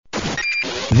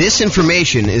This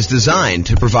information is designed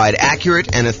to provide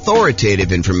accurate and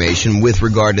authoritative information with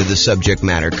regard to the subject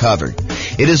matter covered.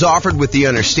 It is offered with the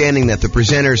understanding that the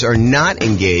presenters are not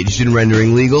engaged in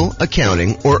rendering legal,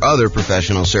 accounting, or other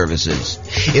professional services.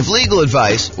 If legal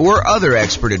advice or other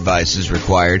expert advice is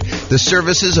required, the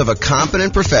services of a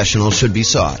competent professional should be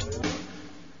sought.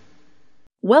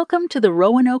 Welcome to the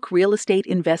Roanoke Real Estate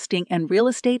Investing and Real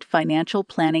Estate Financial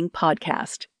Planning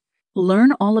Podcast.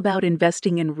 Learn all about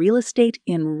investing in real estate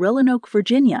in Roanoke,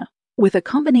 Virginia, with a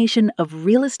combination of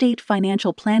real estate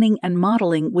financial planning and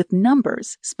modeling with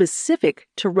numbers specific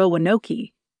to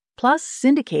Roanoke, plus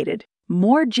syndicated,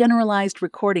 more generalized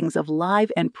recordings of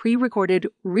live and pre-recorded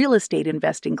real estate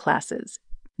investing classes,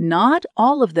 not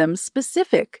all of them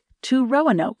specific to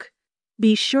Roanoke.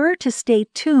 Be sure to stay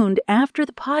tuned after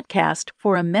the podcast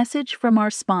for a message from our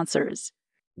sponsors.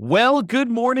 Well, good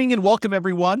morning and welcome,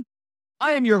 everyone.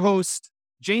 I am your host,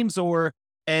 James Orr,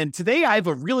 and today I have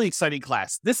a really exciting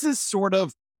class. This is sort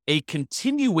of a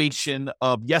continuation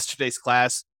of yesterday's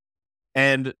class,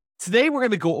 and today we're going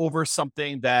to go over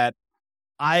something that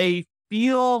I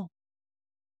feel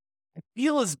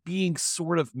is being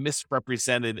sort of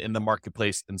misrepresented in the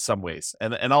marketplace in some ways,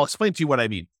 and I'll explain to you what I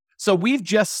mean. So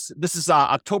this is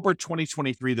October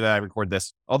 2023 that I record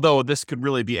this, although this could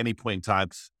really be any point in time,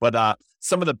 but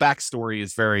some of the backstory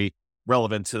is very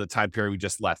relevant to the time period we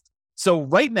just left. So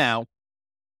right now,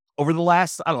 over the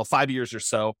last, 5 years or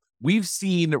so, we've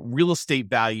seen real estate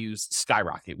values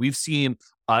skyrocket. We've seen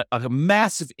a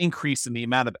massive increase in the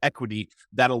amount of equity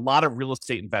that a lot of real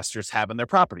estate investors have in their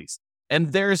properties.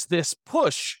 And there's this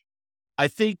push, I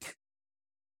think,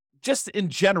 just in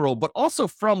general, but also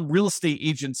from real estate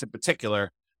agents in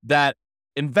particular, that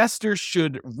investors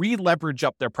should re-leverage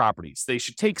up their properties. They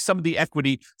should take some of the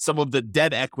equity, some of the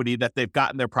dead equity that they've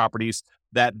got in their properties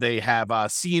that they have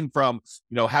seen from,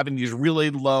 having these really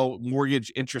low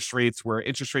mortgage interest rates, where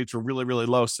interest rates were really, really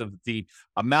low. So that the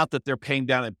amount that they're paying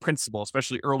down in principal,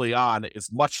 especially early on, is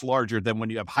much larger than when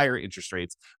you have higher interest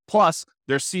rates. Plus,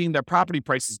 they're seeing their property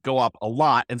prices go up a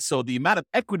lot. And so the amount of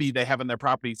equity they have in their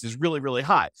properties is really, really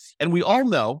high. And we all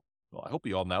know, well, I hope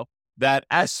you all know, that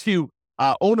as you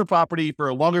own a property for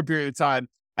a longer period of time,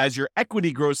 as your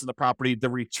equity grows in the property, the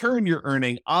return you're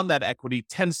earning on that equity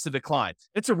tends to decline.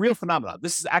 It's a real phenomenon.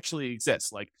 This actually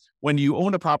exists. Like when you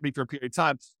own a property for a period of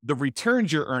time, the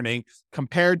returns you're earning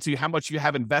compared to how much you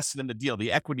have invested in the deal,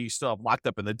 the equity you still have locked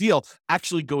up in the deal,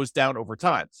 actually goes down over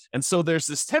time. And so there's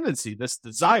this tendency, this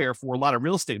desire for a lot of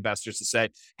real estate investors to say,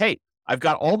 hey, I've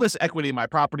got all this equity in my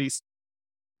properties.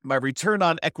 My return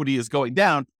on equity is going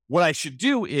down. What I should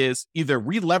do is either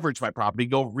re-leverage my property,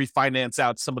 go refinance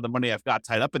out some of the money I've got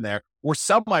tied up in there, or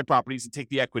sell my properties and take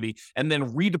the equity and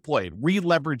then redeploy it,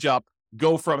 re-leverage up,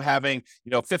 go from having,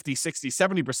 50, 60,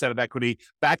 70% of equity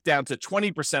back down to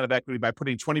 20% of equity by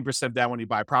putting 20% down when you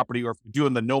buy property, or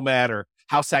doing the nomad or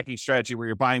house hacking strategy where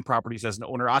you're buying properties as an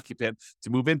owner occupant to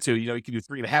move into. You can do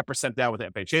 3.5% down with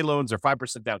FHA loans, or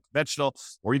 5% down conventional,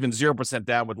 or even 0%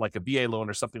 down with like a VA loan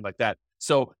or something like that.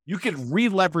 So you can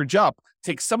re-leverage up,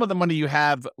 take some of the money you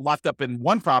have locked up in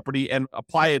one property and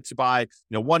apply it to buy,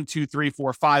 1, 2, 3,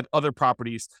 4, 5 other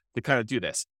properties to kind of do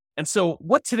this. And so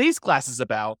what today's class is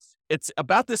about, it's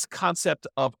about this concept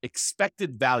of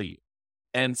expected value.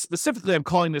 And specifically, I'm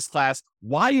calling this class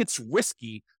why it's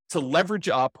risky to leverage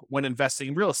up when investing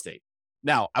in real estate.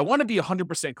 Now, I want to be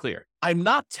 100% clear. I'm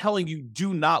not telling you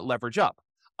do not leverage up.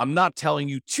 I'm not telling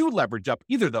you to leverage up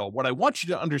either, though. What I want you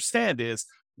to understand is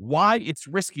why it's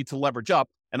risky to leverage up.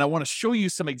 And I want to show you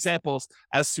some examples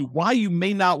as to why you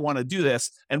may not want to do this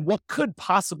and what could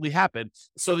possibly happen,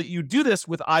 so that you do this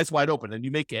with eyes wide open and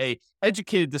you make a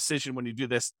educated decision when you do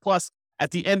this. Plus,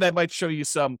 at the end, I might show you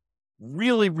some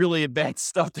really, really advanced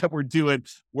stuff that we're doing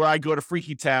where I go to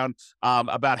Freaky Town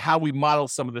about how we model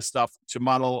some of this stuff to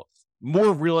model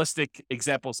more realistic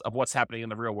examples of what's happening in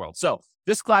the real world. So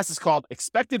this class is called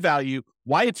Expected Value,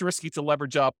 Why It's Risky to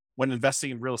Leverage Up when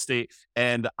Investing in Real Estate.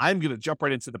 And I'm going to jump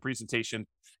right into the presentation.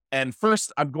 And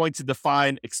first, I'm going to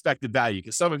define expected value,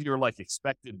 because some of you are like,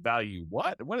 expected value,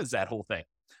 what? What is that whole thing?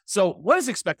 So what is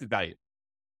expected value?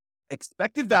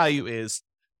 Expected value is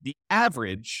the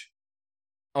average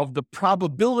of the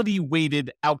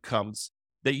probability-weighted outcomes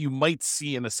that you might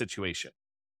see in a situation.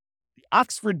 The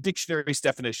Oxford Dictionary's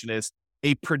definition is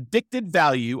a predicted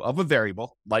value of a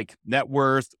variable like net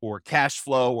worth or cash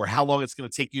flow, or how long it's going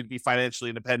to take you to be financially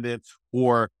independent,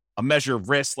 or a measure of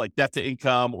risk like debt to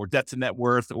income or debt to net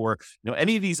worth, or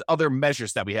any of these other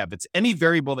measures that we have. It's any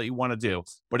variable that you want to do,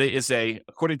 but it is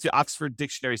according to Oxford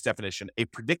Dictionary's definition, a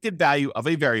predicted value of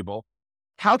a variable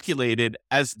calculated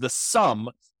as the sum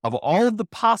of all of the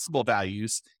possible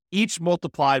values each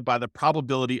multiplied by the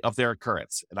probability of their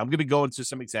occurrence. And I'm going to go into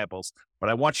some examples, but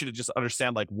I want you to just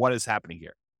understand like what is happening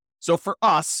here. So for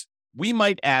us, we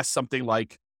might ask something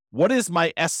like, what is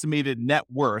my estimated net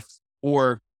worth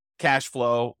or cash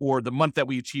flow or the month that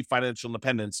we achieve financial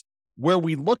independence, where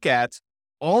we look at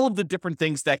all of the different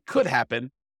things that could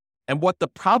happen and what the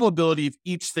probability of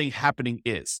each thing happening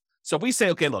is. So if we say,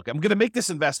 okay, look, I'm going to make this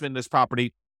investment in this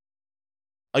property.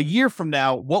 A year from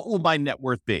now, what will my net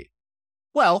worth be?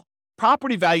 Well,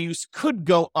 property values could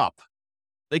go up.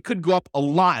 They could go up a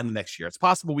lot in the next year. It's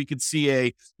possible we could see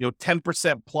a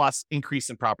 10% plus increase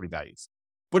in property values.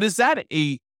 But is that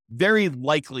a very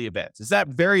likely event? Is that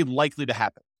very likely to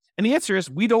happen? And the answer is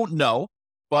we don't know,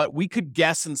 but we could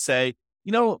guess and say,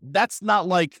 that's not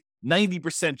like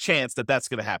 90% chance that that's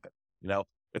going to happen.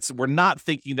 We're not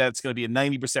thinking that it's going to be a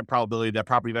 90% probability that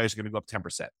property values are going to go up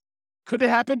 10%. Could it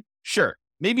happen? Sure.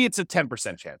 Maybe it's a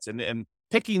 10% chance. And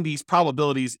picking these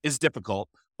probabilities is difficult,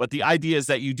 but the idea is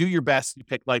that you do your best. You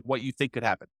pick like what you think could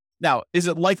happen. Now, is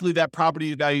it likely that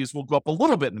property values will go up a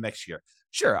little bit in the next year?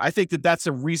 Sure. I think that that's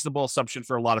a reasonable assumption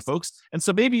for a lot of folks. And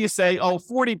so maybe you say,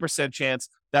 40% chance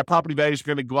that property values are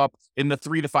going to go up in the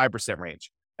 3 to 5%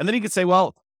 range. And then you could say,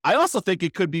 well, I also think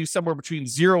it could be somewhere between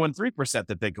 0 and 3%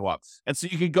 that they go up. And so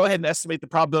you can go ahead and estimate the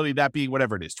probability of that being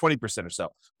whatever it is, 20% or so.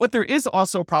 But there is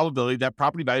also a probability that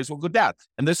property values will go down.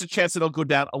 And there's a chance that it'll go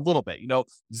down a little bit,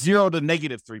 0 to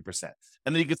negative 3%.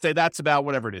 And then you could say that's about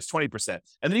whatever it is, 20%.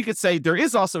 And then you could say there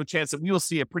is also a chance that we will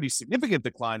see a pretty significant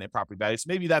decline in property values.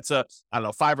 Maybe that's a,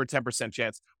 5 or 10%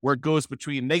 chance where it goes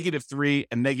between -3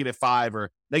 and -5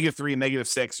 or -3 and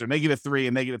 -6 or -3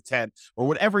 and -10 or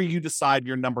whatever you decide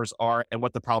your numbers are and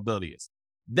what the probability is.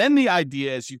 Then the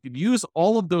idea is you can use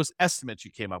all of those estimates you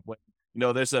came up with.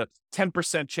 There's a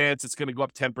 10% chance it's going to go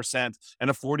up 10% and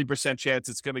a 40% chance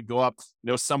it's going to go up,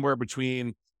 somewhere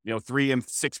between 3 and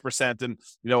 6% and,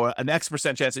 an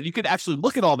X% chance. And you could actually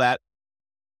look at all that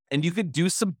and you could do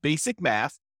some basic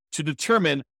math to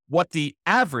determine what the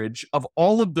average of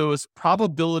all of those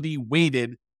probability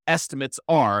weighted estimates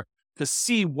are to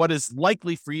see what is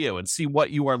likely for you and see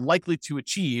what you are likely to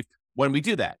achieve when we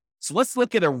do that. So let's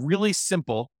look at a really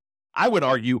simple, I would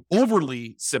argue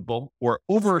overly simple or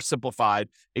oversimplified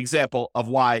example of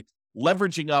why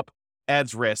leveraging up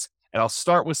adds risk. And I'll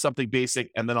start with something basic,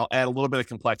 and then I'll add a little bit of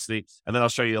complexity, and then I'll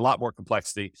show you a lot more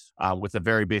complexity with a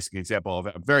very basic example of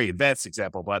a very advanced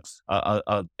example, but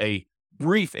a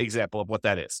brief example of what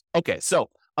that is. Okay, so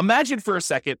imagine for a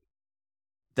second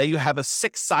that you have a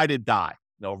 6-sided die,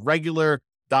 regular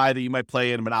die that you might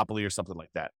play in Monopoly or something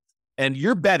like that. And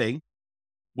you're betting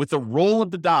with the roll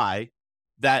of the die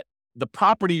that the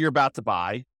property you're about to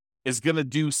buy is going to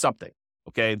do something.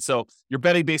 Okay, and so you're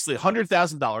betting basically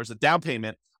 $100,000, a down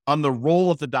payment, on the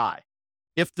roll of the die.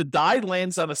 If the die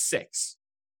lands on a 6,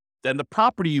 then the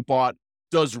property you bought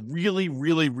does really,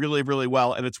 really, really, really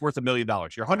well, and it's worth $1 million.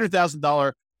 Your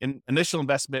 $100,000 initial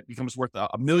investment becomes worth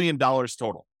 $1 million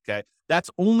total. Okay, that's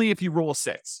only if you roll a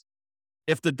 6.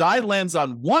 If the die lands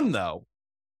on 1, though,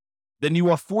 then you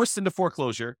are forced into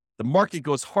foreclosure. The market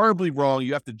goes horribly wrong.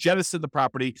 You have to jettison the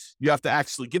property. You have to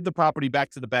actually give the property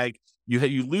back to the bank.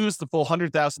 You lose the full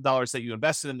 $100,000 that you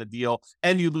invested in the deal,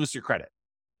 and you lose your credit.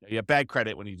 You have bad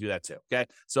credit when you do that too. Okay.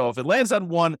 So if it lands on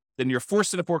 1, then you're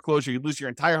forced into foreclosure. You lose your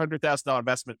entire $100,000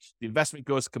 investment. The investment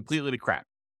goes completely to crap.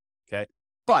 Okay.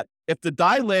 But if the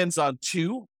die lands on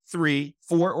 2, 3,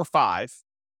 4, or 5,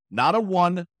 not a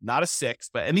 1, not a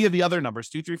 6, but any of the other numbers,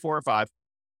 2, 3, 4, or 5,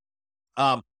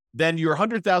 then your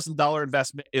 $100,000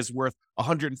 investment is worth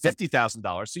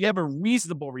 $150,000. So you have a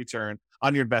reasonable return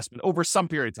on your investment over some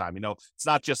period of time. It's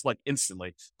not just like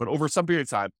instantly, but over some period of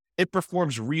time, it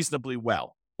performs reasonably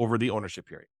well over the ownership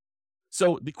period.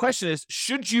 So the question is,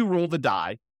 should you roll the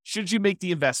die? Should you make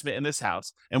the investment in this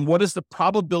house? And what is the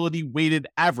probability weighted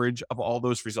average of all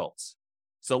those results?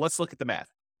 So let's look at the math.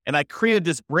 And I created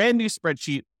this brand new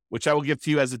spreadsheet, which I will give to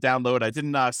you as a download. I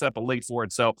didn't set up a link for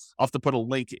it, so I'll have to put a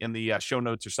link in the show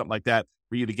notes or something like that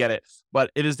for you to get it. But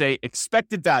it is a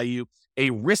expected value, a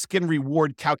risk and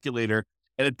reward calculator,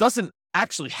 and it doesn't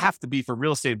actually have to be for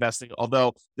real estate investing,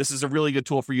 although this is a really good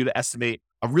tool for you to estimate,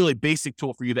 a really basic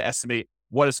tool for you to estimate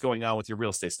what is going on with your real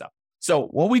estate stuff. So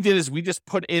what we did is we just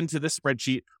put into this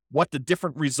spreadsheet what the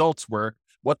different results were,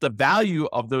 what the value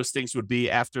of those things would be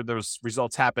after those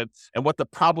results happen, and what the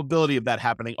probability of that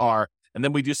happening are. And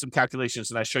then we do some calculations,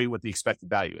 and I show you what the expected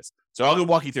value is. So I'll go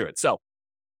walk you through it. So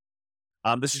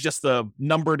this is just the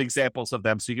numbered examples of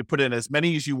them. So you can put in as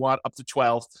many as you want, up to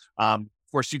 12.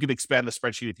 Of course, you can expand the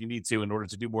spreadsheet if you need to in order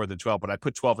to do more than 12, but I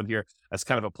put 12 in here as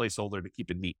kind of a placeholder to keep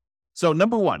it neat. So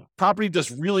number 1, property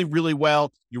does really, really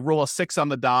well. You roll a 6 on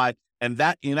the die, and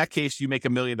in that case, you make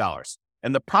 $1 million.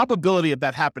 And the probability of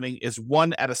that happening is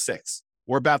 1 out of 6,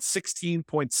 or about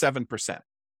 16.7%.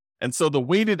 And so the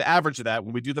weighted average of that,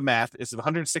 when we do the math, is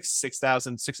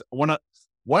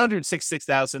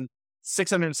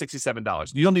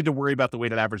 $166,667. You don't need to worry about the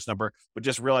weighted average number, but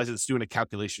just realize it's doing a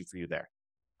calculation for you there.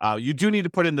 You do need to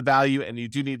put in the value, and you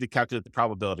do need to calculate the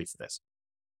probability for this.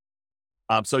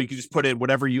 So you can just put in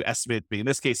whatever you estimate it to be. In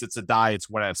this case, it's a die. It's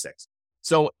 1 out of 6.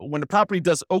 So when the property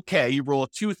does okay, you roll a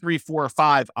 2, 3, 4, or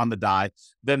 5 on the die,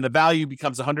 then the value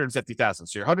becomes $150,000.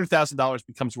 So your $100,000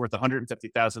 becomes worth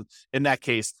 $150,000 in that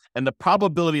case. And the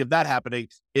probability of that happening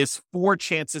is 4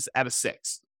 chances out of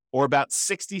 6, or about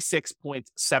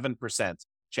 66.7%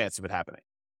 chance of it happening.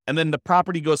 And then the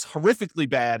property goes horrifically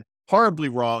bad, horribly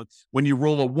wrong, when you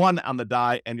roll a 1 on the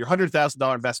die, and your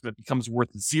 $100,000 investment becomes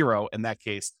worth 0 in that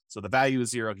case. So the value is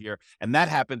 0 here. And that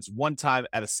happens 1 time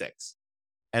out of 6.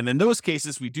 And in those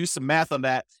cases, we do some math on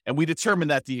that, and we determine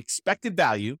that the expected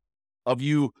value of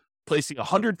you placing a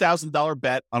 $100,000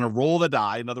 bet on a roll of the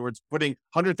die, in other words, putting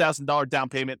 $100,000 down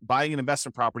payment, buying an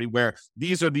investment property where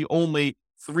these are the only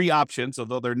 3 options,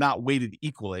 although they're not weighted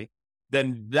equally,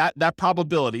 then that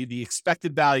probability, the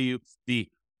expected value, the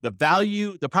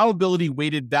probability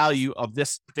weighted value of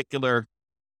this particular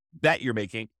bet you're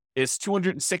making is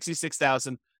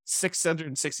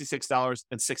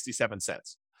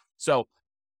 $266,666.67. So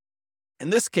in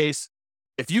this case,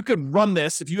 if you could run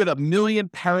this, if you had 1 million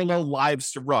parallel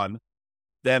lives to run,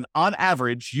 then on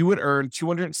average, you would earn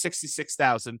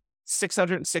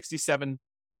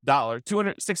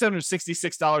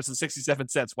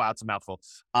 $666,67. Wow, it's a mouthful.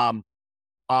 On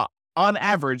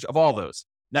average of all those.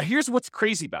 Now, here's what's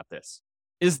crazy about this,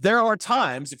 is there are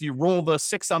times, if you roll the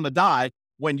 6 on the die,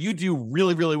 when you do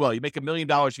really, really well, you make $1 million,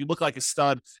 you look like a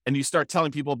stud, and you start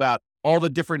telling people about all the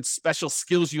different special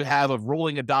skills you have of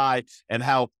rolling a die and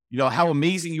how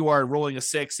amazing you are at rolling a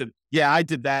 6. And yeah, I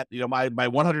did that. My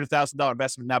 $100,000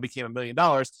 investment now became $1 million,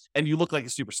 and you look like a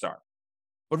superstar.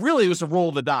 But really, it was a roll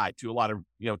of the die to a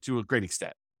great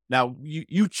extent. Now,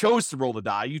 you chose to roll the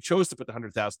die. You chose to put the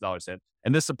 $100,000 in.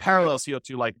 And this parallels to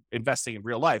like investing in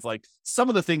real life. Like, some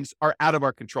of the things are out of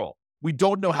our control. We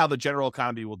don't know how the general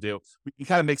economy will do. We can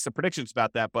kind of make some predictions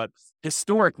about that, but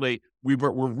historically, we're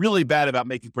really bad about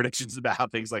making predictions about how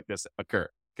things like this occur.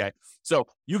 Okay, so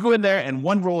you go in there and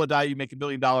one roll of die, you make $1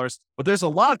 million, but there's a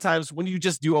lot of times when you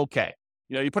just do okay.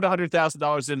 You put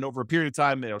 $100,000 in over a period of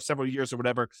time, several years or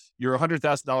whatever, your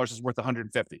 $100,000 is worth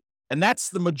 $150,000, and that's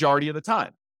the majority of the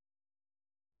time.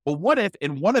 But what if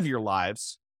in one of your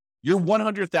lives, your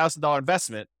 $100,000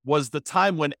 investment was the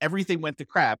time when everything went to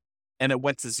crap and it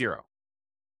went to 0?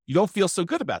 You don't feel so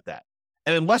good about that.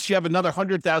 And unless you have another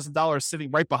 $100,000 sitting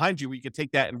right behind you where you can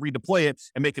take that and redeploy it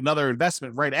and make another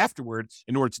investment right afterward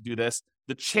in order to do this,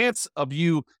 the chance of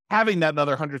you having that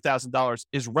another $100,000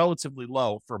 is relatively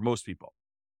low for most people.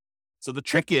 So the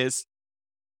trick is,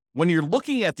 when you're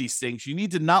looking at these things, you need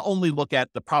to not only look at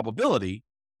the probability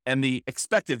and the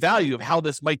expected value of how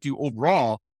this might do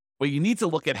overall, but you need to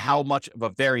look at how much of a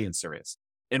variance there is.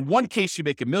 In one case, you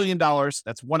make $1 million.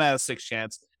 That's 1 out of 6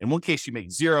 chance. In one case, you make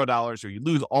 $0 or you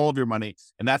lose all of your money,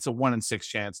 and that's a 1 in 6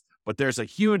 chance. But there's a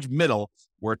huge middle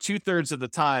where 2/3 of the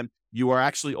time you are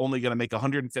actually only going to make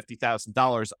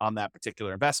 $150,000 on that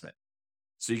particular investment.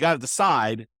 So you got to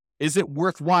decide, is it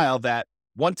worthwhile that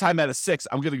 1 time out of 6,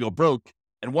 I'm going to go broke,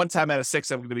 and 1 time out of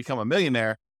 6, I'm going to become a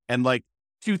millionaire, and like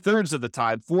 2/3 of the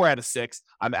time, 4 out of 6,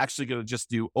 I'm actually going to just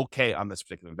do okay on this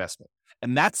particular investment.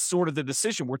 And that's sort of the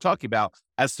decision we're talking about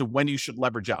as to when you should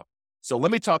leverage up. So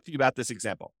let me talk to you about this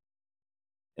example.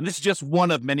 And this is just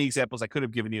one of many examples I could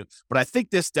have given you, but I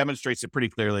think this demonstrates it pretty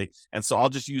clearly. And so I'll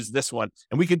just use this one,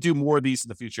 and we could do more of these in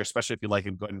the future, especially if you like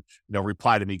it. Go ahead and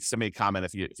reply to me, send me a comment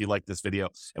if you like this video,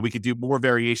 and we could do more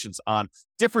variations on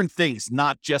different things,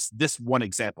 not just this one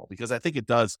example, because I think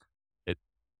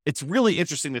it's really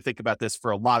interesting to think about this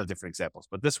for a lot of different examples,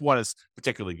 but this one is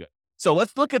particularly good. So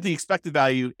let's look at the expected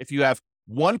value. If you have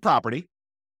one property,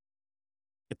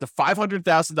 it's a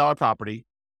 $500,000 property,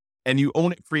 and you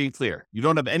own it free and clear. You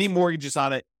don't have any mortgages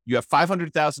on it. You have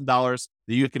 $500,000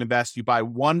 that you can invest. You buy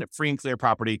one free and clear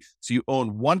property. So you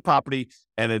own one property,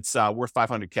 and it's worth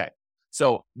 $500K.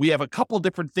 So we have a couple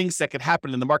different things that could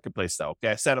happen in the marketplace, though.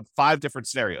 Okay, I set up 5 different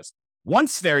scenarios. One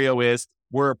scenario is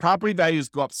where property values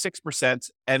go up 6%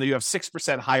 and you have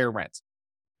 6% higher rent.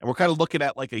 And we're kind of looking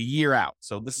at like a year out.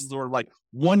 So this is sort of like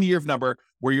 1 year of number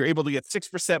where you're able to get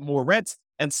 6% more rent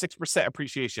and 6%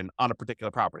 appreciation on a particular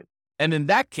property. And in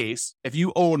that case, if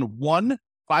you own one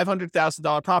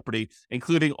 $500,000 property,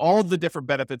 including all the different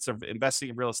benefits of investing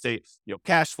in real estate,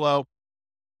 cash flow,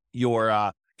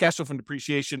 your cash flow from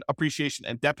depreciation, appreciation,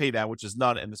 and debt pay down, which is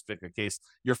none in this particular case,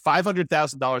 your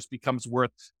 $500,000 becomes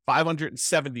worth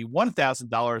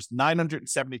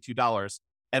 $571,972.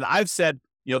 And I've said,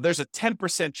 there's a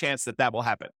 10% chance that will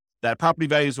happen, that property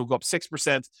values will go up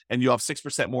 6% and you'll have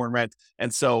 6% more in rent.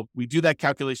 And so we do that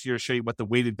calculation here to show you what the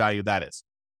weighted value of that is.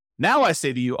 Now I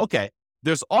say to you, okay,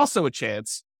 there's also a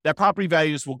chance that property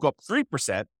values will go up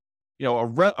 3%, a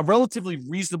relatively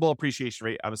reasonable appreciation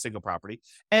rate on a single property,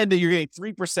 and that you're getting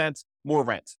 3% more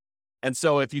rent. And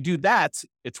so if you do that,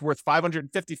 it's worth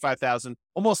 $555,000,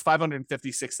 almost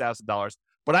 $556,000.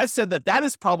 But I've said that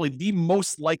is probably the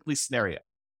most likely scenario.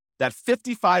 That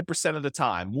 55% of the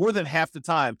time, more than half the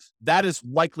time, that is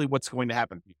likely what's going to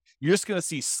happen. You're just going to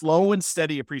see slow and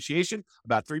steady appreciation,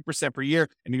 about 3% per year,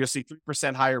 and you're going to see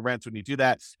 3% higher rent when you do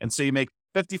that. And so you make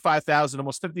 $55,000,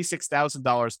 almost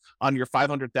 $56,000 on your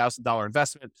 $500,000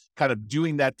 investment, kind of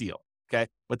doing that deal. Okay.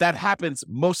 But that happens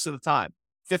most of the time,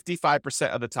 55%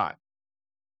 of the time.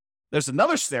 There's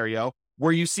another scenario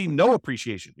where you see no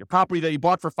appreciation. Your property that you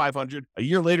bought for $500, a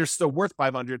year later, is still worth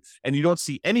 $500, and you don't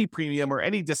see any premium or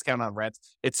any discount on rent.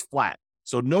 It's flat.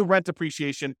 So no rent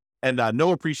appreciation and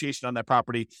no appreciation on that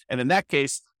property. And in that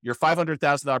case, your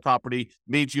 $500,000 property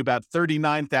made you about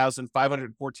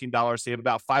 $39,514. So you have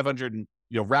about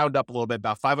round up a little bit,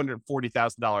 about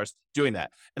 $540,000 doing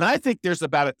that. And I think there's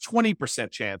about a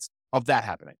 20% chance of that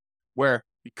happening, where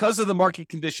because of the market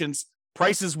conditions,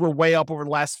 prices were way up over the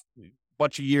last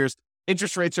bunch of years.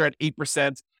 Interest rates are at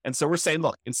 8%. And so we're saying,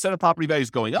 look, instead of property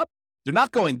values going up, they're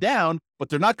not going down, but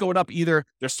they're not going up either.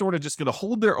 They're sort of just going to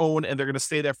hold their own, and they're going to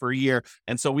stay there for a year.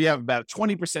 And so we have about a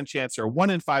 20% chance, or a 1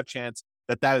 in 5 chance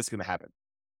that is going to happen.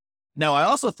 Now, I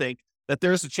also think that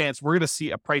there's a chance we're going to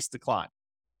see a price decline,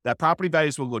 that property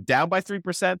values will go down by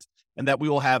 3%, and that we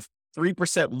will have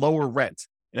 3% lower rent.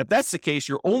 And if that's the case,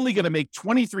 you're only going to make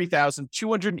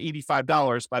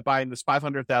 $23,285 by buying this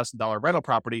 $500,000 rental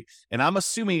property. And I'm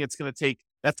assuming that's going to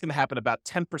happen about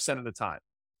 10% of the time.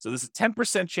 So there's a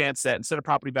 10% chance that instead of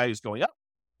property values going up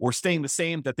or staying the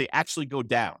same, that they actually go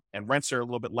down, and rents are a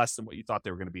little bit less than what you thought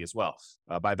they were going to be as well,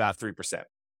 by about 3%.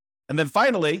 And then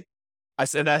finally, I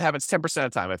said that happens 10%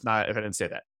 of the time, if I didn't say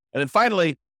that. And then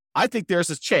finally, I think there's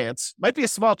a chance, might be a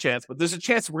small chance, but there's a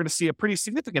chance we're going to see a pretty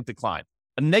significant decline,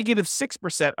 a negative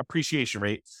 6% appreciation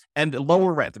rate and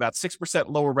lower rent, about 6%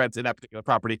 lower rent in that particular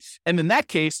property. And in that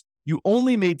case, you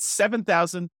only made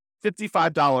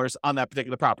 $7,055 on that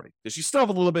particular property, because you still have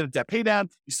a little bit of debt pay down,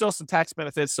 you still have some tax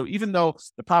benefits. So even though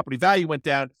the property value went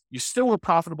down, you still were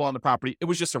profitable on the property. It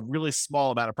was just a really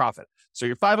small amount of profit. So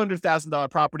your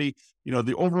 $500,000 property,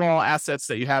 the overall assets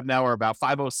that you have now are about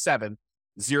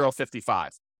 $507,055.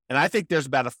 And I think there's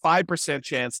about a 5%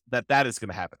 chance that is going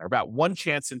to happen, or about 1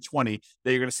 chance in 20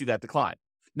 that you're going to see that decline.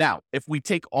 Now, if we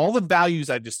take all the values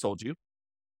I just told you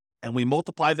and we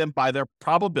multiply them by their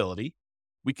probability,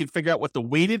 we can figure out what the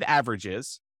weighted average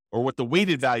is, or what the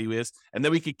weighted value is, and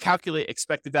then we can calculate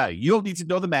expected value. You don't need to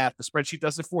know the math. The spreadsheet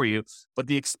does it for you. But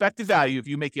the expected value, if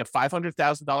you're making a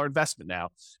 $500,000 investment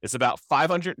now, is about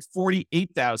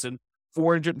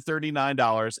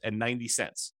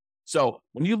 $548,439.90. So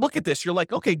when you look at this, you're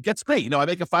like, okay, that's great. I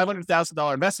make a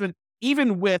 $500,000 investment,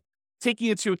 even with taking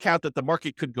into account that the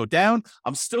market could go down,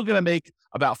 I'm still going to make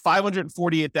about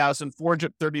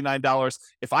 $548,439.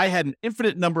 If I had an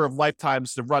infinite number of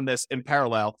lifetimes to run this in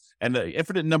parallel, and the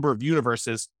infinite number of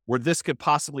universes where this could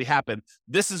possibly happen,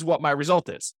 this is what my result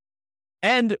is.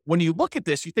 And when you look at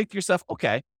this, you think to yourself,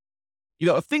 okay,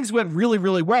 if things went really,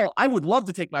 really well, I would love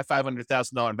to take my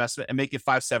 $500,000 investment and make it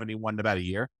 $571 in about a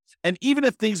year. And even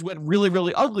if things went really,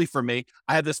 really ugly for me,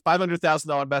 I had this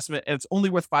 $500,000 investment and it's only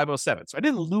worth $507. So I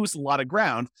didn't lose a lot of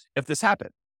ground if this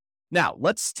happened. Now,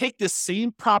 let's take this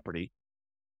same property,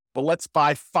 but let's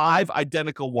buy 5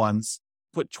 identical ones,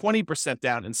 put 20%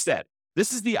 down instead.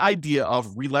 This is the idea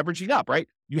of releveraging up, right?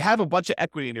 You have a bunch of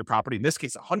equity in your property, in this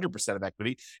case, 100% of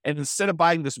equity. And instead of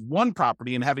buying this one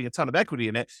property and having a ton of equity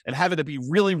in it and having it be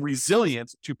really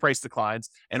resilient to price declines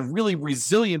and really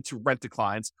resilient to rent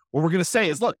declines, what we're going to say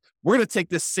is, look, we're going to take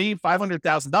this same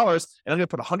 $500,000 and I'm going to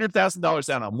put $100,000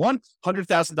 down on 1,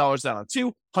 $100,000 down on 2,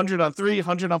 100 on 3,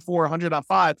 100 on 4, 100 on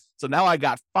 5. So now I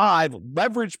got 5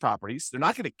 leverage properties. They're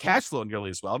not going to cash flow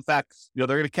nearly as well. In fact, they're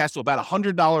going to cash flow about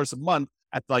 $100 a month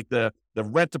at like the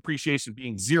rent depreciation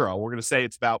being 0. We're going to say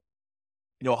it's about,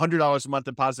 $100 a month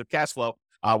in positive cash flow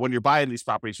when you're buying these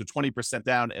properties, so 20%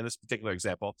 down in this particular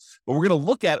example. But we're going to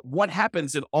look at what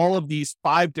happens in all of these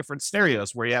 5 different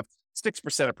scenarios where you have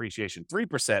 6% appreciation,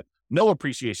 3%, no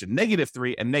appreciation,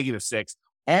 -3, and -6,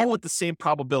 all with the same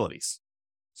probabilities.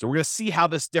 So we're going to see how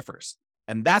this differs.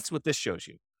 And that's what this shows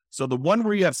you. So the one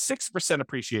where you have 6%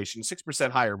 appreciation,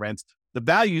 6% higher rent, the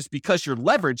values, because you're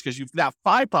leveraged, because you've got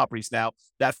 5 properties now,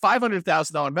 that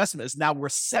 $500,000 investment is now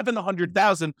worth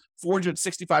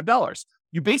 $700,465.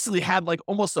 You basically had like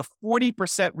almost a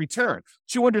 40% return,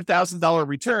 $200,000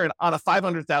 return on a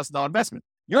 $500,000 investment.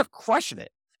 You're crushing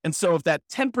it. And so if that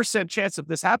 10% chance of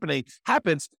this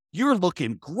happens, you're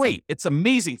looking great. It's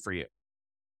amazing for you.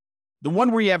 The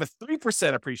one where you have a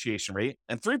 3% appreciation rate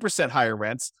and 3% higher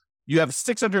rents, you have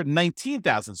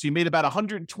 $619,000. So you made about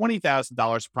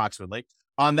 $120,000 approximately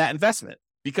on that investment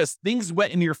because things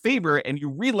went in your favor and you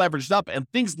re-leveraged up and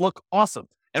things look awesome.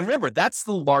 And remember, that's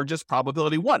the largest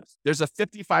probability one. There's a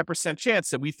 55%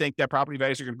 chance that we think that property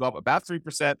values are going to go up about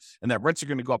 3% and that rents are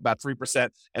going to go up about 3%.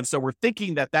 And so we're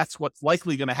thinking that that's what's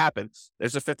likely going to happen.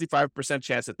 There's a 55%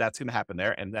 chance that that's going to happen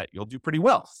there and that you'll do pretty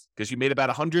well because you made about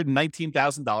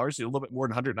 $119,000, a little bit more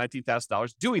than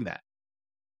 $119,000 doing that.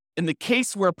 In the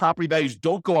case where property values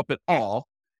don't go up at all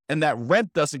and that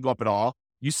rent doesn't go up at all,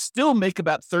 you still make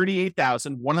about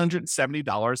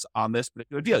 $38,170 on this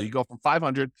particular deal. You go from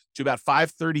 $500 to about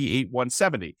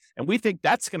 $538,170. And we think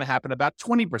that's going to happen about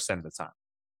 20% of the time.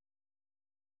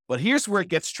 But here's where it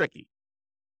gets tricky.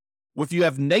 If you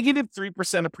have negative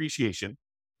 3% appreciation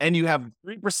and you have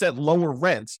 3% lower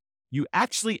rent, you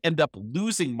actually end up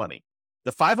losing money.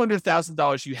 The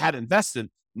 $500,000 you had invested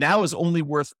now is only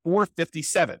worth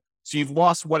 $457,000. So you've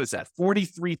lost, what is that?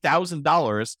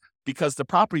 $43,000 because the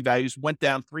property values went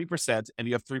down 3% and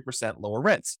you have 3% lower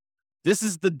rents. This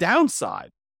is the downside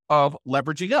of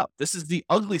leveraging up. This is the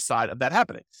ugly side of that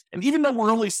happening. And even though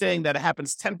we're only saying that it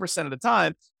happens 10% of the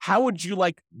time, how would you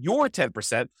like your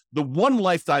 10%, the one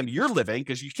lifetime you're living,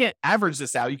 because you can't average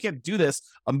this out. You can't do this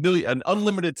an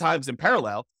unlimited times in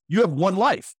parallel. You have one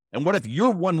life. And what if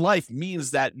your one life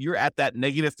means that you're at that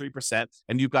negative 3%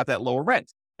 and you've got that lower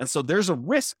rent? And so there's a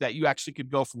risk that you actually could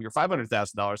go from your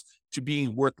 $500,000 to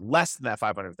being worth less than that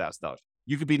 $500,000.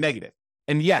 You could be negative.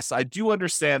 And yes, I do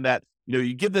understand that,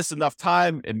 you give this enough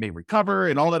time, it may recover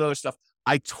and all that other stuff.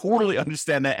 I totally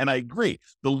understand that. And I agree.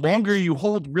 The longer you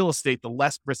hold real estate, the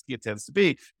less risky it tends to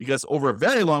be, because over a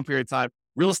very long period of time,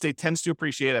 real estate tends to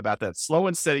appreciate about that slow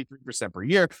and steady 3% per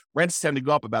year. Rents tend to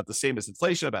go up about the same as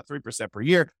inflation, about 3% per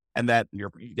year. And that you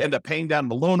end up paying down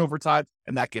the loan over time,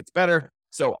 and that gets better.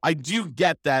 So I do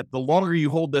get that the longer you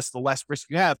hold this, the less risk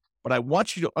you have, but I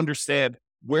want you to understand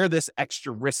where this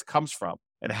extra risk comes from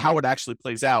and how it actually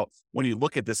plays out when you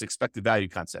look at this expected value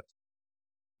concept.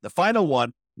 The final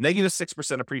one, negative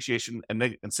 6% appreciation and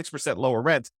 6% lower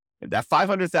rent, and that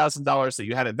 $500,000 that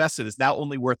you had invested is now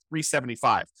only worth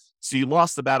 $375,000. So you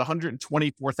lost about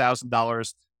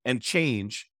 $124,000 and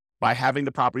change by having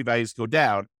the property values go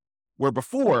down, where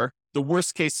before, the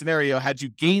worst case scenario had you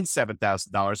gained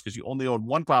 $7,000 because you only owned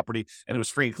one property and it was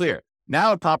free and clear.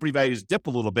 Now property values dip a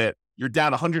little bit, you're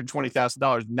down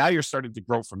 $120,000. Now you're starting to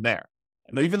grow from there.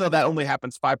 And even though that only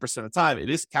happens 5% of the time, it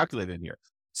is calculated in here.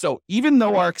 So even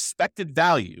though our expected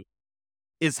value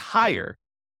is higher,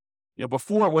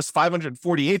 before it was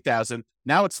 $548,000,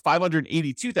 now it's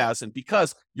 $582,000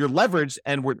 because you're leveraged,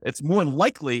 and it's more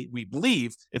likely, we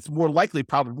believe, it's more likely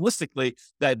probabilistically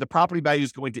that the property value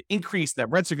is going to increase, that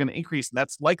rents are going to increase, and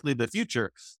that's likely the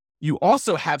future. You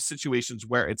also have situations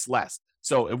where it's less.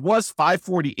 So it was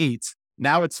 $548,000,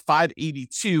 now it's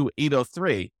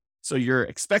 $582,803. So your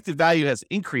expected value has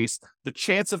increased. The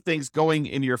chance of things going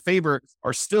in your favor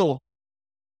are still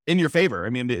in your favor. I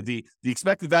mean, the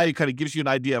expected value kind of gives you an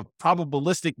idea of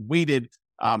probabilistic weighted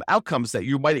outcomes that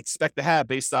you might expect to have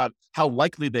based on how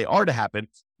likely they are to happen.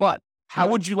 But how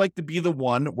would you like to be the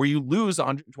one where you lose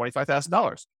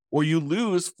 $125,000 or you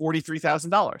lose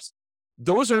 $43,000?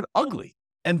 Those are ugly.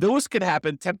 And those could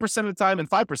happen 10% of the time and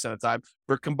 5% of the time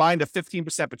for combined of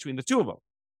 15% between the two of them.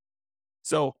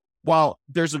 So while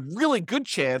there's a really good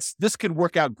chance this could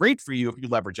work out great for you if you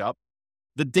leverage up,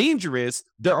 the danger is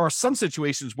there are some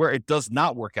situations where it does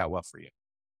not work out well for you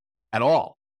at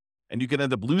all. And you can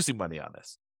end up losing money on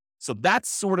this. So that's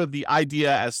sort of the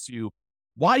idea as to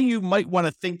why you might want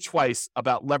to think twice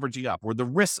about leveraging up, or the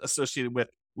risks associated with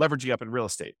leveraging up in real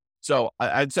estate. So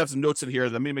I just have some notes in here.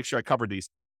 Let me make sure I cover these.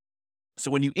 So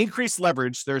when you increase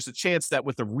leverage, there's a chance that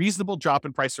with a reasonable drop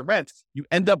in price or rent, you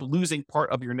end up losing part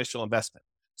of your initial investment.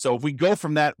 So if we go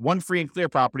from that one free and clear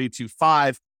property to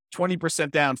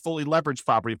 20% down, fully leveraged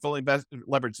property,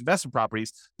 leveraged investment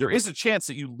properties, there is a chance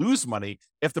that you lose money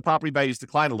if the property values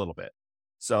decline a little bit.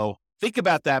 So think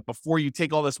about that before you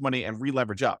take all this money and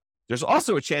re-leverage up. There's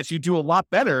also a chance you do a lot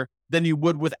better than you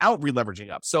would without re-leveraging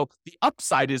up. So the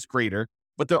upside is greater,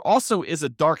 but there also is a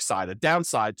dark side, a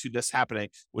downside to this happening,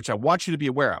 which I want you to be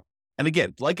aware of. And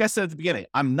again, like I said at the beginning,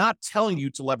 I'm not telling you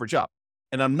to leverage up,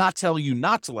 and I'm not telling you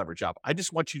not to leverage up. I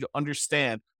just want you to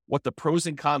understand what the pros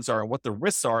and cons are and what the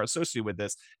risks are associated with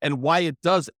this and why it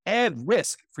does add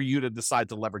risk for you to decide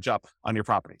to leverage up on your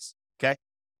properties. Okay.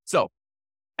 So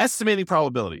estimating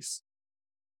probabilities.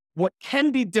 What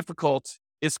can be difficult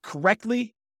is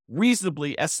correctly,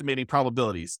 reasonably estimating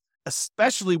probabilities,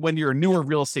 especially when you're a newer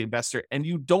real estate investor and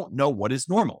you don't know what is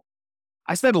normal.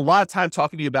 I spend a lot of time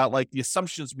talking to you about like the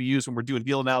assumptions we use when we're doing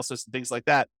deal analysis and things like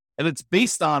that. And it's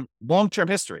based on long-term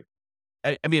history.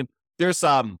 I mean, there's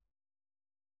a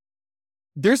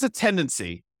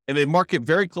tendency in a market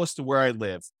very close to where I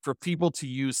live for people to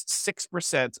use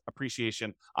 6%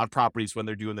 appreciation on properties when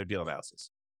they're doing their deal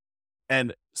analysis.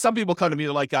 And some people come to me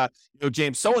like,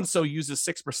 James, so-and-so uses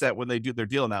 6% when they do their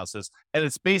deal analysis. And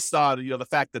it's based on, the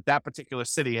fact that that particular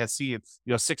city has seen,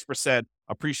 6%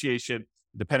 appreciation,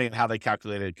 depending on how they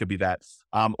calculate it, it could be that,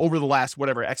 over the last,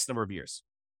 whatever, X number of years.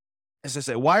 As I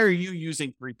say, why are you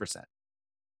using 3%?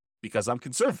 Because I'm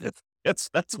conservative.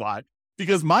 That's why.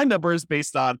 Because my number is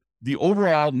based on the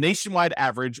overall nationwide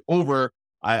average over,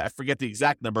 I forget the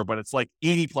exact number, but it's like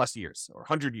 80 plus years or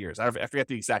 100 years. I forget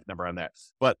the exact number on that.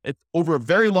 But it's over a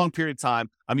very long period of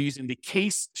time. I'm using the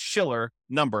Case-Shiller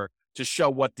number to show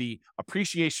what the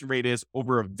appreciation rate is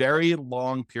over a very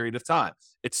long period of time.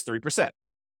 It's 3%.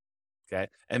 Okay.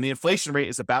 And the inflation rate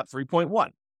is about 3.1.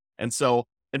 And so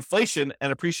inflation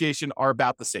and appreciation are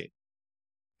about the same.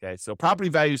 Okay. So property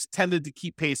values tended to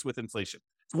keep pace with inflation.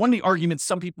 It's one of the arguments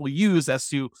some people use as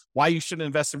to why you shouldn't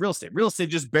invest in real estate. Real estate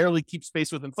just barely keeps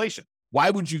pace with inflation. Why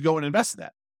would you go and invest in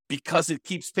that? Because it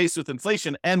keeps pace with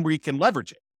inflation and we can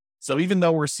leverage it. So even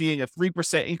though we're seeing a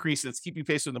 3% increase that's keeping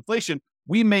pace with inflation,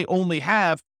 we may only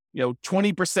have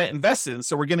 20% invested in.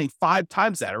 So we're getting 5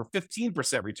 times that or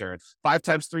 15% return, 5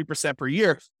 times 3% per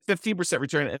year, 15%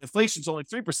 return. And inflation's only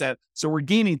 3%. So we're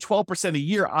gaining 12% a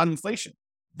year on inflation.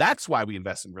 That's why we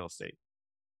invest in real estate.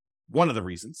 One of the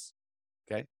reasons.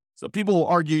 Okay. So people will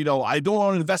argue, I don't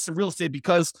want to invest in real estate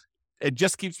because it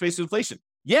just keeps pace with inflation.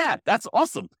 Yeah, that's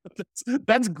awesome.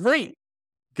 That's great.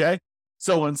 Okay.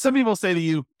 So when some people say to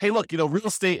you, hey, look, real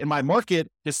estate in my market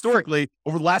historically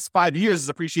over the last 5 years has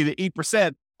appreciated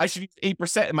 8%. I should use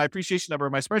 8% in my appreciation number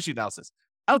in my spreadsheet analysis.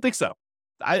 I don't think so.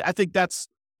 I think that's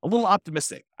a little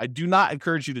optimistic. I do not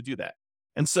encourage you to do that.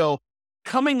 And so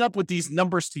coming up with these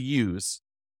numbers to use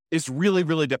is really,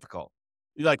 really difficult.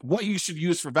 Like what you should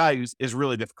use for values is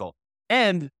really difficult.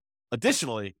 And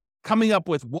additionally, coming up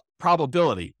with what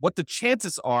probability, what the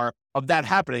chances are of that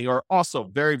happening are also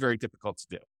very, very difficult to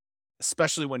do,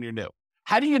 especially when you're new.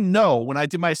 How do you know, when I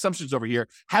did my assumptions over here,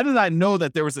 how did I know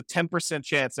that there was a 10%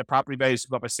 chance that property values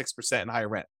would go up by 6% in higher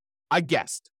rent? I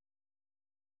guessed.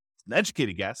 It's an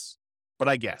educated guess, but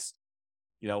I guessed.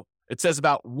 It says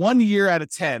about 1 year out of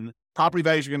 10, property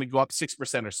values are going to go up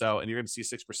 6% or so, and you're going to see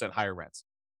 6% higher rents.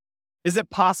 Is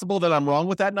it possible that I'm wrong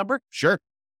with that number? Sure.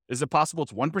 Is it possible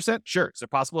it's 1%? Sure. Is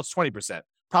it possible it's 20%?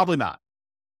 Probably not.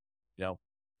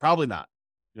 Probably not.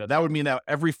 That would mean that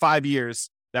every 5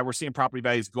 years that we're seeing property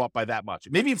values go up by that much.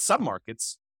 Maybe in some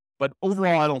markets, but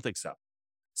overall, I don't think so.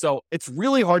 So it's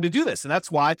really hard to do this. And that's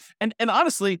why, and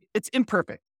honestly, it's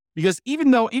imperfect because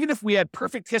even if we had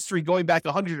perfect history going back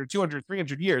 100 or 200,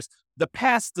 300 years, the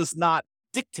past does not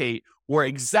dictate or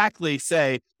exactly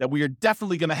say that we are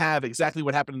definitely going to have exactly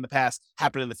what happened in the past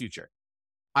happen in the future.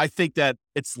 I think that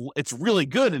it's really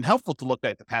good and helpful to look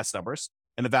at the past numbers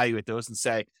and evaluate those and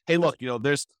say, hey, look,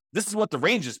 this is what the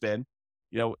range has been.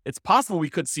 It's possible we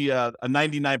could see a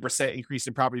 99% increase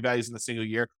in property values in a single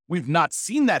year. We've not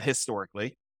seen that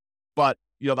historically, but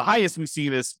the highest we've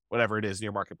seen is whatever it is in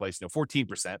your marketplace,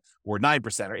 14% or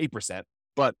 9% or 8%.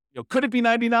 But could it be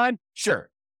 99? Sure.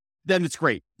 Then it's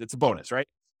great. It's a bonus, right?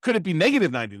 Could it be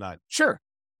negative 99? Sure.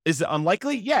 Is it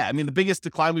unlikely? Yeah. I mean, the biggest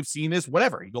decline we've seen is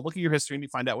whatever. You go look at your history and you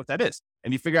find out what that is.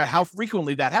 And you figure out how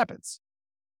frequently that happens.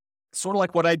 Sort of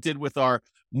like what I did with our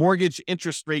mortgage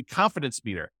interest rate confidence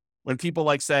meter. When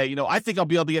people say, I think I'll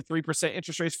be able to get 3%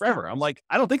 interest rates forever. I'm like,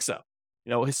 I don't think so.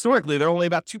 Historically, they're only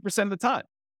about 2% of the time.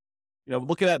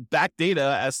 Looking at back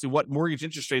data as to what mortgage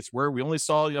interest rates were, we only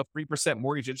saw, 3%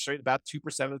 mortgage interest rate about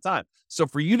 2% of the time. So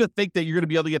for you to think that you're going to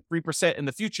be able to get 3% in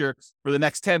the future for the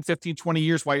next 10, 15, 20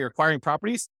 years while you're acquiring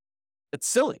properties, it's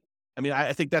silly. I mean,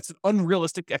 I think that's an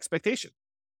unrealistic expectation.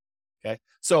 Okay.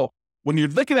 So when you're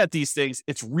looking at these things,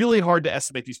 it's really hard to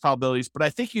estimate these probabilities, but I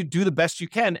think you do the best you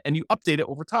can and you update it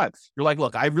over time. You're like,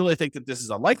 look, I really think that this is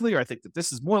unlikely, or I think that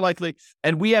this is more likely.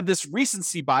 And we have this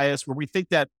recency bias where we think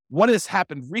that what has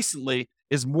happened recently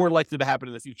is more likely to happen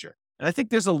in the future. And I think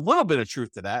there's a little bit of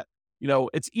truth to that.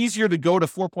 It's easier to go to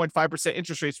 4.5%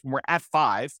 interest rates when we're at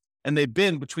 5, and they've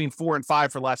been between 4 and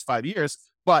 5 for the last 5 years.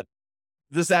 But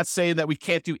does that say that we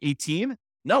can't do 18?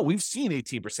 No, we've seen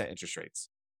 18% interest rates.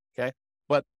 Okay.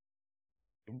 But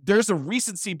there's a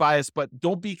recency bias, but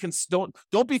don't be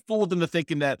fooled into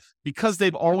thinking that because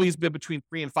they've always been between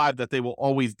 3 and 5, that they will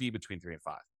always be between 3 and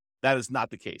 5. That is not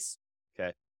the case.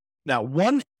 Okay. Now,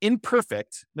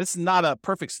 this is not a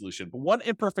perfect solution, but one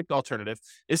imperfect alternative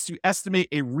is to estimate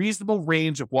a reasonable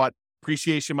range of what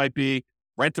appreciation might be,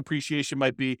 rent appreciation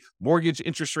might be, mortgage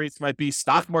interest rates might be,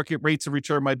 stock market rates of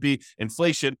return might be,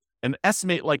 inflation, and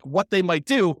estimate like what they might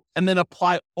do, and then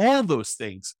apply all those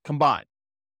things combined.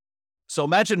 So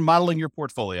imagine modeling your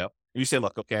portfolio, and you say,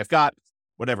 look, okay, I've got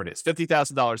whatever it is,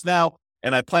 $50,000 now,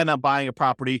 and I plan on buying a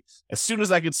property as soon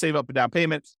as I can save up a down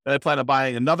payment. Then I plan on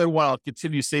buying another one. I'll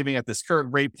continue saving at this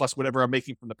current rate plus whatever I'm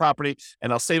making from the property,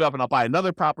 and I'll save up and I'll buy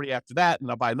another property after that, and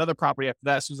I'll buy another property after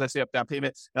that as soon as I save up down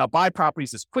payment, and I'll buy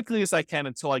properties as quickly as I can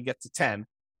until I get to 10.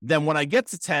 Then when I get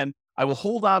to 10, I will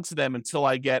hold on to them until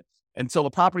the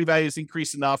property values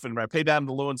increase enough and I pay down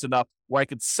the loans enough where I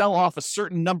could sell off a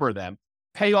certain number of them,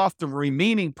 pay off the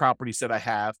remaining properties that I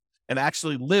have, and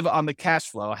actually live on the cash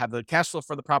flow, have the cash flow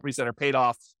for the properties that are paid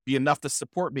off be enough to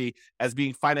support me as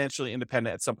being financially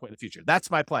independent at some point in the future. That's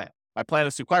my plan. My plan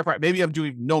is to acquire property. Maybe I'm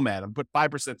doing Nomad. I'm put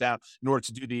 5% down in order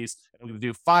to do these. I'm going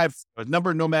to do a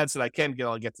number of Nomads that I can get.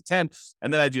 I'll get to 10,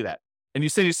 and then I do that. And you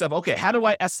say to yourself, okay, how do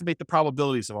I estimate the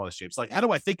probabilities of all this, James? Like, how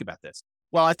do I think about this?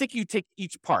 Well, I think you take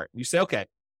each part. You say, okay,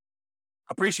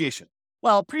 appreciation.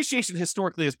 Well, appreciation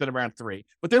historically has been around 3,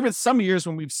 but there have been some years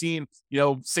when we've seen,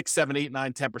 6, 7, 8,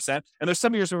 9, 10%. And there's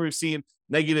some years where we've seen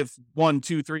negative 1,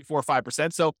 2, 3, 4,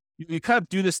 5%. So you kind of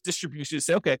do this distribution to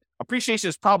say, okay, appreciation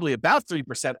is probably about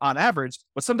 3% on average,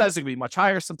 but sometimes it can be much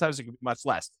higher. Sometimes it can be much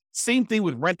less. Same thing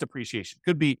with rent appreciation.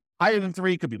 Could be higher than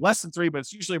 3, could be less than 3, but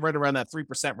it's usually right around that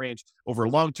 3% range over a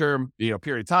long-term, period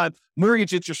of time.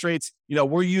 Mortgage interest rates,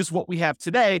 we'll use what we have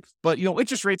today, but,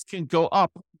 interest rates can go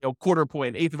up, quarter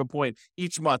point, eighth of a point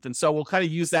each month. And so we'll kind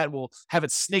of use that. We'll have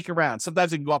it snake around.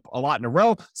 Sometimes it can go up a lot in a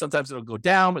row. Sometimes it'll go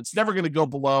down. It's never going to go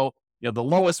below, the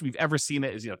lowest we've ever seen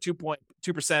it is, 2.2%,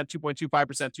 2.25%,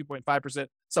 2.5%,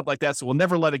 something like that. So we'll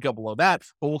never let it go below that,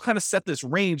 but we'll kind of set this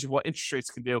range of what interest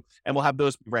rates can do, and we'll have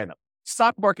those be random.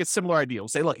 Stock market, similar idea. We'll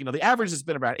say, look, the average has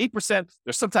been around 8%.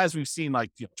 There's sometimes we've seen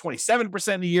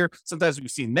 27% a year. Sometimes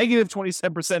we've seen negative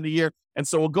 27% a year. And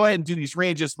so we'll go ahead and do these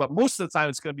ranges, but most of the time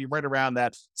it's going to be right around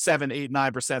that 7, 8,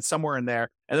 9%, somewhere in there.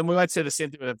 And then we might say the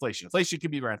same thing with inflation. Inflation can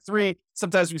be around 3.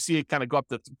 Sometimes we see it kind of go up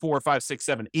to 4, 5, 6,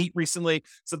 7, 8 recently.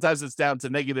 Sometimes it's down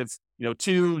to negative,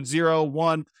 2, 0,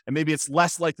 1, and maybe it's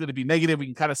less likely to be negative. We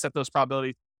can kind of set those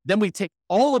probabilities. Then we take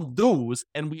all of those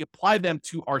and we apply them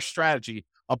to our strategy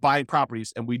of buying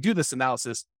properties. And we do this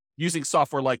analysis using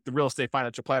software like the Real Estate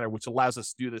Financial Planner, which allows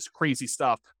us to do this crazy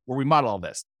stuff where we model all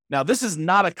this. Now, this is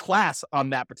not a class on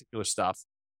that particular stuff,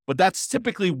 but that's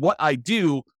typically what I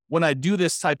do when I do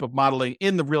this type of modeling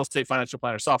in the Real Estate Financial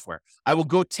Planner software. I will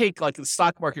go take like the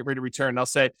stock market rate of return, and I'll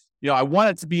say, I want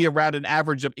it to be around an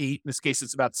average of 8. In this case,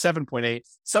 it's about 7.8.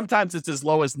 Sometimes it's as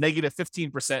low as negative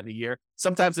 15% in a year.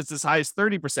 Sometimes it's as high as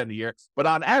 30% a year. But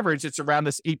on average, it's around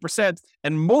this 8%.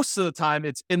 And most of the time,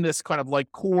 it's in this kind of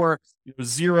like core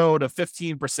 0 to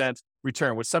 15%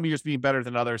 return, with some years being better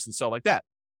than others and so like that.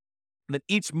 And then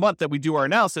each month that we do our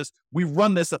analysis, we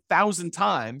run this 1,000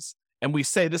 times. And we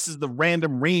say this is the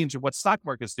random range of what stock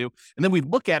markets do. And then we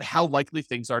look at how likely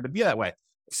things are to be that way.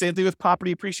 Same thing with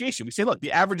property appreciation. We say, look,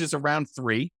 the average is around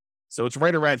 3. So it's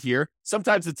right around here.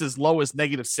 Sometimes it's as low as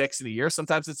negative 6 in a year.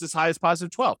 Sometimes it's as high as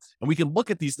positive 12. And we can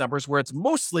look at these numbers where it's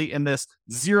mostly in this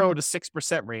 0 to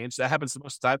 6% range. That happens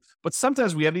most of the time. But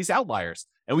sometimes we have these outliers.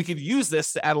 And we can use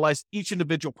this to analyze each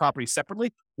individual property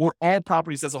separately, or all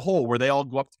properties as a whole, where they all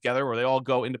go up together or they all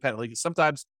go independently. Because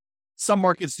sometimes some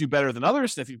markets do better than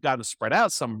others. And if you've got them spread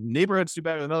out, some neighborhoods do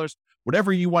better than others.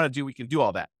 Whatever you want to do, we can do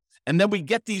all that. And then we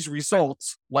get these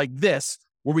results like this,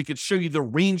 where we could show you the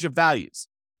range of values.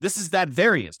 This is that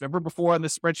variance. Remember before on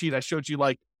this spreadsheet, I showed you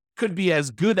could be as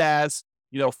good as,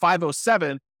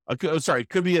 507.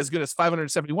 Could be as good as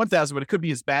 571,000, but it could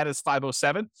be as bad as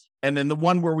 507. And then the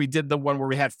one where we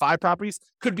had 5 properties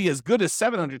could be as good as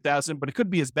 700,000, but it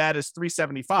could be as bad as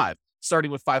 375,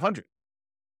 starting with 500.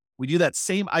 We do that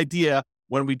same idea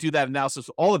when we do that analysis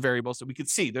of all the variables, that we can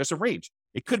see there's a range.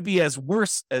 It could be as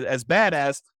as bad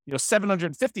as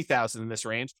 750,000 in this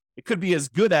range. It could be as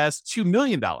good as $2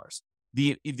 million.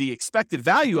 The expected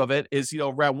value of it is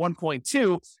around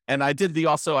 1.2. And I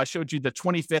showed you the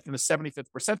 25th and the 75th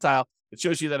percentile. It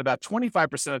shows you that about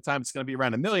 25% of the time it's going to be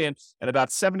around $1 million, and about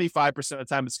 75% of the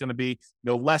time it's going to be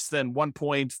less than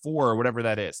 1.4 or whatever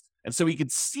that is. And so we can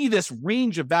see this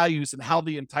range of values and how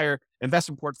the entire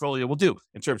investment portfolio will do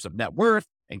in terms of net worth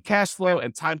and cash flow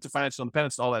and time to financial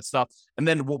independence and all that stuff. And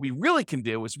then what we really can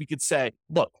do is we could say,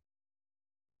 look,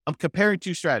 I'm comparing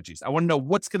two strategies. I want to know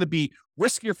what's going to be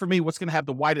riskier for me, what's going to have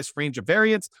the widest range of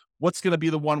variance, what's going to be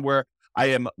the one where I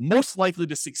am most likely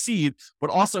to succeed, but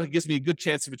also gives me a good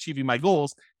chance of achieving my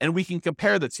goals. And we can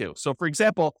compare the two. So for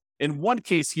example, in one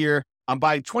case here, I'm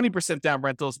buying 20% down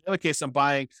rentals. In the other case, I'm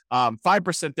buying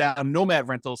 5% down Nomad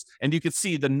rentals. And you can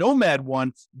see the Nomad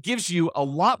one gives you a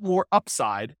lot more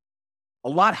upside, a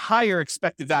lot higher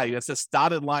expected value. That's this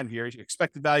dotted line here. Your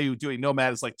expected value doing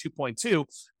Nomad is like 2.2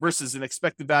 versus an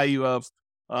expected value of,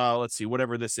 let's see,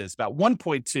 whatever this is, about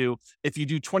 1.2 if you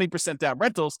do 20% down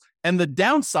rentals. And the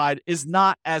downside is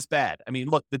not as bad. I mean,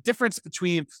 look, the difference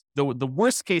between the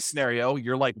worst case scenario,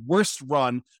 your like worst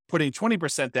run, putting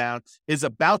 20% down is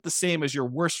about the same as your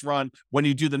worst run when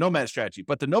you do the Nomad strategy.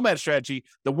 But the Nomad strategy,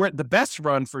 the best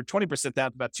run for 20% down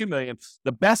is about 2 million.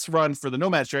 The best run for the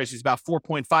Nomad strategy is about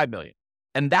 4.5 million.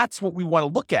 And that's what we want to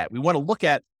look at. We want to look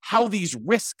at how these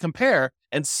risks compare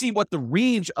and see what the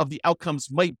range of the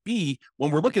outcomes might be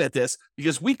when we're looking at this,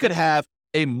 because we could have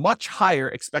a much higher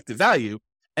expected value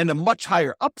and a much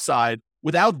higher upside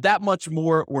without that much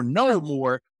more or no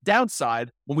more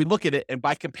downside when we look at it. And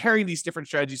by comparing these different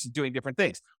strategies and doing different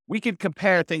things, we can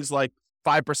compare things like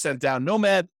 5% down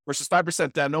Nomad versus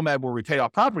 5% down Nomad where we pay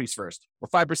off properties first, or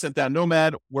 5% down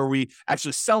Nomad where we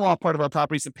actually sell off part of our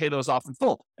properties and pay those off in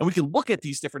full. And we can look at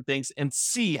these different things and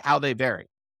see how they vary.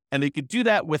 And you could do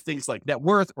that with things like net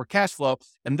worth or cash flow.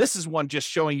 And this is one just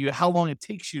showing you how long it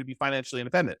takes you to be financially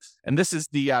independent. And this is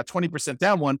the 20%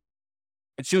 down one.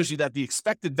 It shows you that the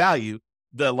expected value,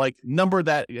 the like number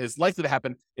that is likely to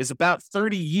happen, is about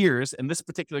 30 years in this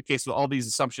particular case with all these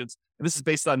assumptions. And this is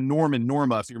based on Norm and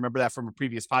Norma, if you remember that from a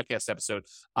previous podcast episode.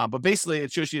 But basically,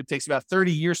 it shows you it takes about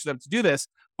 30 years for them to do this,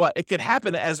 but it could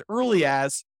happen as early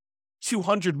as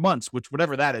 200 months, which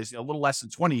whatever that is, a little less than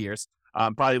 20 years,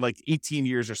 probably like 18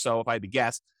 years or so, if I had to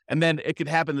guess. And then it could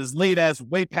happen as late as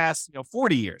way past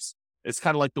 40 years. It's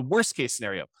kind of like the worst case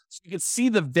scenario. So you can see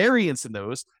the variance in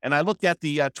those. And I looked at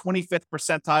the 25th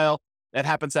percentile. That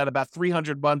happens at about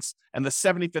 300 months, and the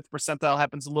 75th percentile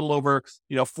happens a little over,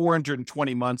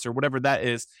 420 months or whatever that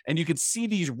is. And you can see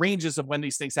these ranges of when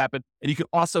these things happen, and you can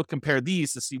also compare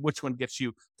these to see which one gets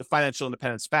you to financial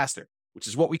independence faster, which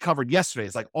is what we covered yesterday.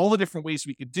 It's like all the different ways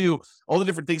we could do, all the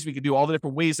different things we could do, all the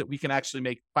different ways that we can actually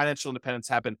make financial independence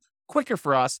happen quicker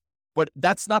for us. But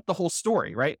that's not the whole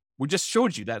story, right? We just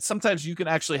showed you that sometimes you can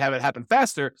actually have it happen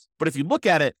faster, but if you look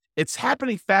at it, it's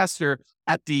happening faster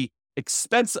at the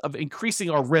expense of increasing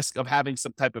our risk of having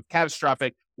some type of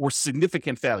catastrophic or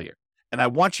significant failure. And I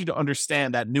want you to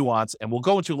understand that nuance, and we'll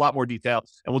go into a lot more detail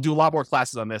and we'll do a lot more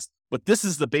classes on this, but this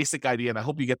is the basic idea, and I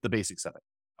hope you get the basics of it.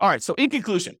 All right. So in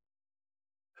conclusion,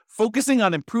 focusing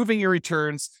on improving your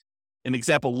returns, an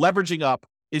example, leveraging up,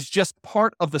 is just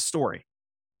part of the story.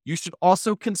 You should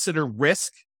also consider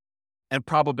risk and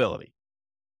probability.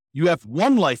 You have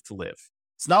one life to live.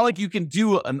 It's not like you can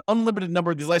do an unlimited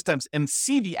number of these lifetimes and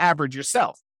see the average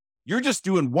yourself. You're just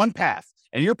doing one path,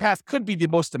 and your path could be the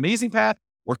most amazing path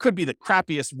or could be the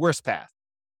crappiest, worst path.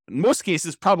 In most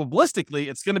cases, probabilistically,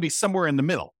 it's going to be somewhere in the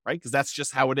middle, right? Because that's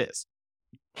just how it is.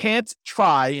 You can't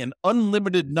try an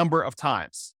unlimited number of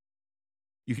times.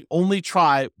 You can only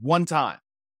try one time.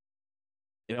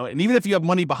 And even if you have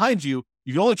money behind you,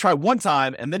 you can only try one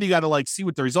time, and then you got to see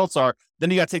what the results are.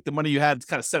 Then you got to take the money you had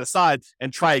kind of set aside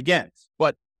and try again.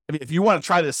 But I mean, if you want to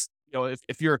try this,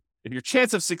 if your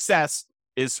chance of success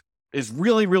is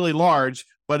really, really large,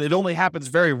 but it only happens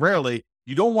very rarely,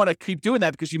 you don't want to keep doing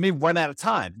that because you may run out of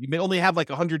time. You may only have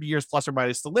 100 years plus or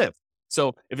minus to live.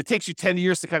 So if it takes you 10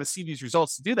 years to kind of see these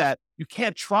results to do that, you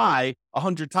can't try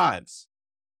 100 times.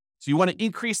 So you want to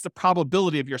increase the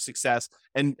probability of your success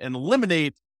and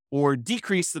eliminate or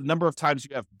decrease the number of times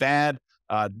you have bad,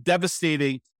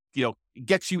 devastating,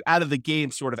 gets you out of the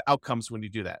game sort of outcomes when you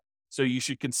do that. So you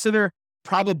should consider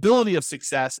probability of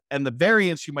success and the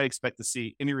variance you might expect to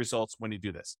see in your results when you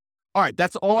do this. All right,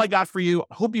 that's all I got for you.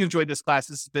 I hope you enjoyed this class.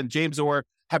 This has been James Orr.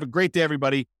 Have a great day,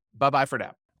 everybody. Bye-bye for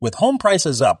now. With home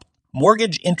prices up,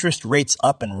 mortgage interest rates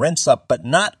up, and rents up, but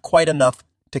not quite enough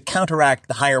to counteract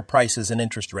the higher prices and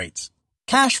interest rates.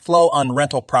 Cash flow on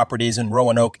rental properties in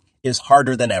Roanoke is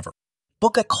harder than ever.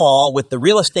 Book a call with the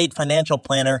Real Estate Financial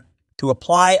Planner to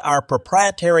apply our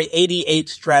proprietary 88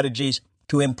 strategies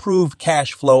to improve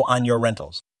cash flow on your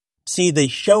rentals. See the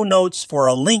show notes for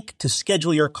a link to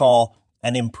schedule your call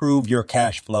and improve your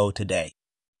cash flow today.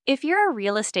 If you're a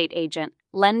real estate agent,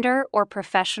 lender, or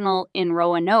professional in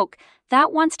Roanoke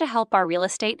that wants to help our real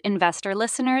estate investor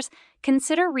listeners,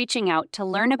 consider reaching out to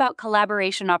learn about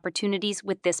collaboration opportunities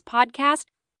with this podcast.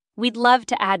 We'd love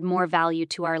to add more value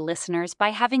to our listeners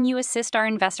by having you assist our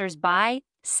investors buy,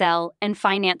 sell, and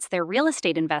finance their real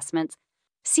estate investments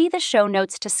See the show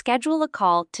notes to schedule a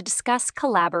call to discuss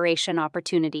collaboration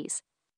opportunities.